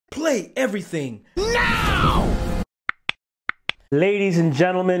Play everything now! Ladies and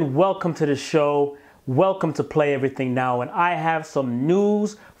gentlemen, welcome to the show. Welcome to Play Everything Now. And I have some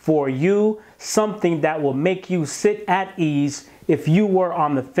news for you, something that will make you sit at ease if you were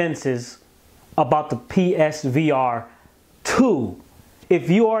on the fences about the PSVR 2. If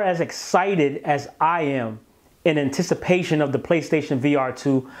you are as excited as I am in anticipation of the PlayStation VR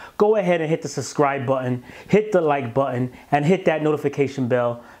 2, go ahead and hit the subscribe button, hit the like button, and hit that notification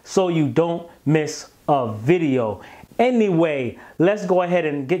bell so you don't miss a video. Anyway, let's go ahead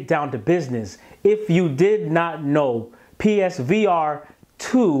and get down to business. If you did not know, PSVR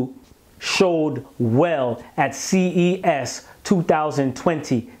 2 showed well at CES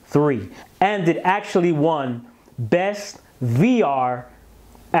 2023, and it actually won Best VR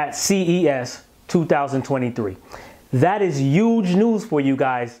at CES 2023. That is huge news for you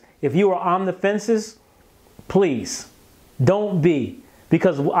guys. If you are on the fences, please don't be,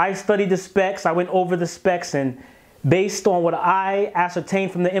 because I studied the specs, I went over the specs, and based on what I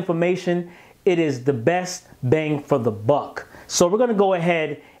ascertained from the information, it is the best bang for the buck. So we're going to go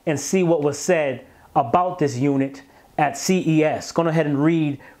ahead and see what was said about this unit at CES. Go ahead and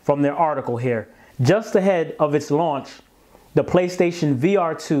read from their article here. Just ahead of its launch, the PlayStation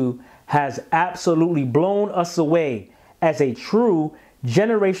VR 2 has absolutely blown us away as a true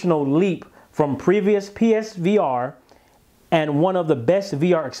generational leap from previous PSVR and one of the best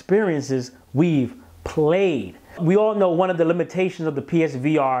VR experiences we've played. We all know one of the limitations of the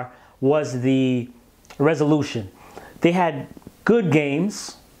PSVR was the resolution. They had good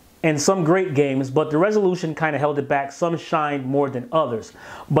games and some great games, but the resolution kind of held it back. Some shined more than others,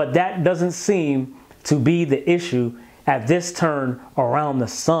 but that doesn't seem to be the issue at this turn around the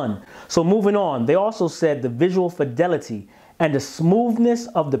sun. So moving on, they also said the visual fidelity and the smoothness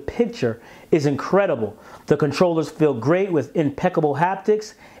of the picture is incredible. The controllers feel great with impeccable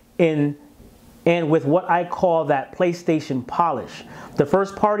haptics and with what I call that PlayStation polish. The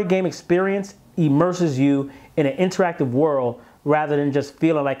first party game experience immerses you in an interactive world rather than just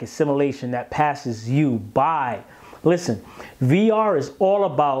feeling like a simulation that passes you by. Listen, VR is all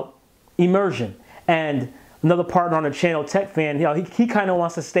about immersion, and another partner on the channel, Tech Fan, he kind of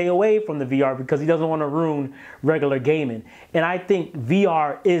wants to stay away from the VR because he doesn't want to ruin regular gaming. And I think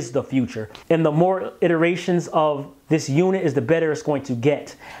VR is the future. And the more iterations of this unit is, the better it's going to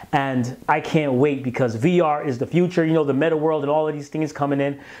get. And I can't wait, because VR is the future. You know, the meta world and all of these things coming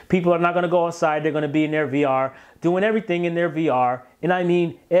in. People are not going to go outside. They're going to be in their VR, doing everything in their VR. And I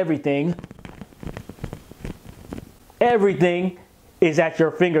mean everything. Everything is at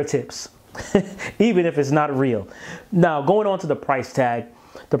your fingertips. Even if it's not real. Now, going on to the price tag.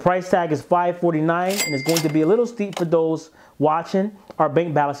 The price tag is $549, and it's going to be a little steep for those watching our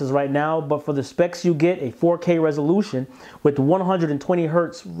bank balances right now, but for the specs you get a 4K resolution with 120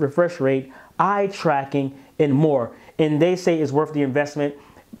 hertz refresh rate, eye tracking, and more. And they say it's worth the investment.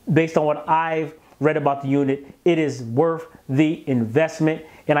 Based on what I've read about the unit, it is worth the investment,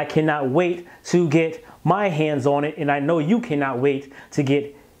 and I cannot wait to get my hands on it, and I know you cannot wait to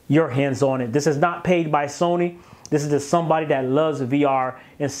get your hands on it. This is not paid by Sony. This is just somebody that loves VR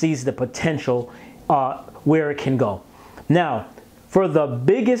and sees the potential where it can go. Now, for the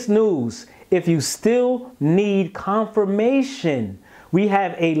biggest news, if you still need confirmation, we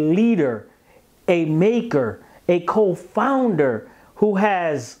have a leader, a maker, a co-founder who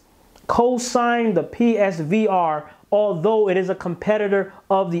has co-signed the PSVR, although it is a competitor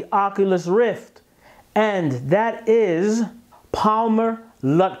of the Oculus Rift. And that is Palmer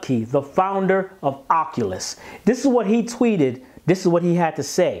Luckey, the founder of Oculus. This is what he tweeted. This is what he had to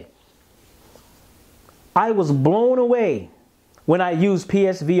say. I was blown away when I used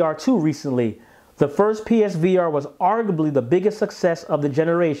PSVR 2 recently. The first PSVR was arguably the biggest success of the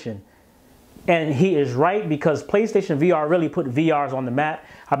generation. And he is right, because PlayStation VR really put VRs on the map.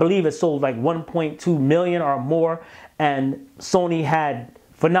 I believe it sold like 1.2 million or more, and Sony had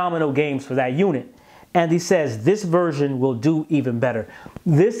phenomenal games for that unit. And he says this version will do even better.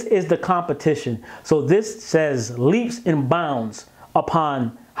 This is the competition. So this says leaps and bounds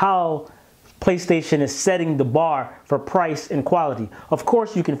upon how PlayStation is setting the bar for price and quality. Of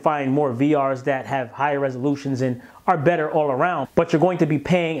course, you can find more VRs that have higher resolutions and are better all around, but you're going to be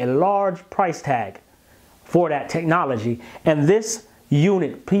paying a large price tag for that technology. And this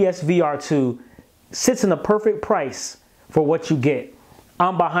unit, PSVR 2, sits in a perfect price for what you get.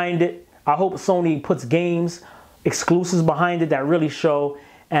 I'm behind it. I hope Sony puts games, exclusives behind it that really show.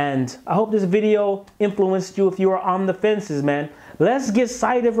 And I hope this video influenced you if you are on the fences, man. Let's get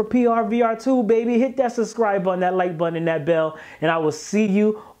excited for PRVR2, baby. Hit that subscribe button, that like button, and that bell. And I will see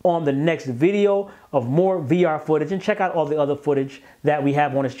you on the next video of more VR footage. And check out all the other footage that we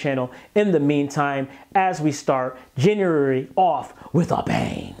have on this channel in the meantime as we start January off with a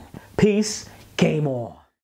bang. Peace. Game on.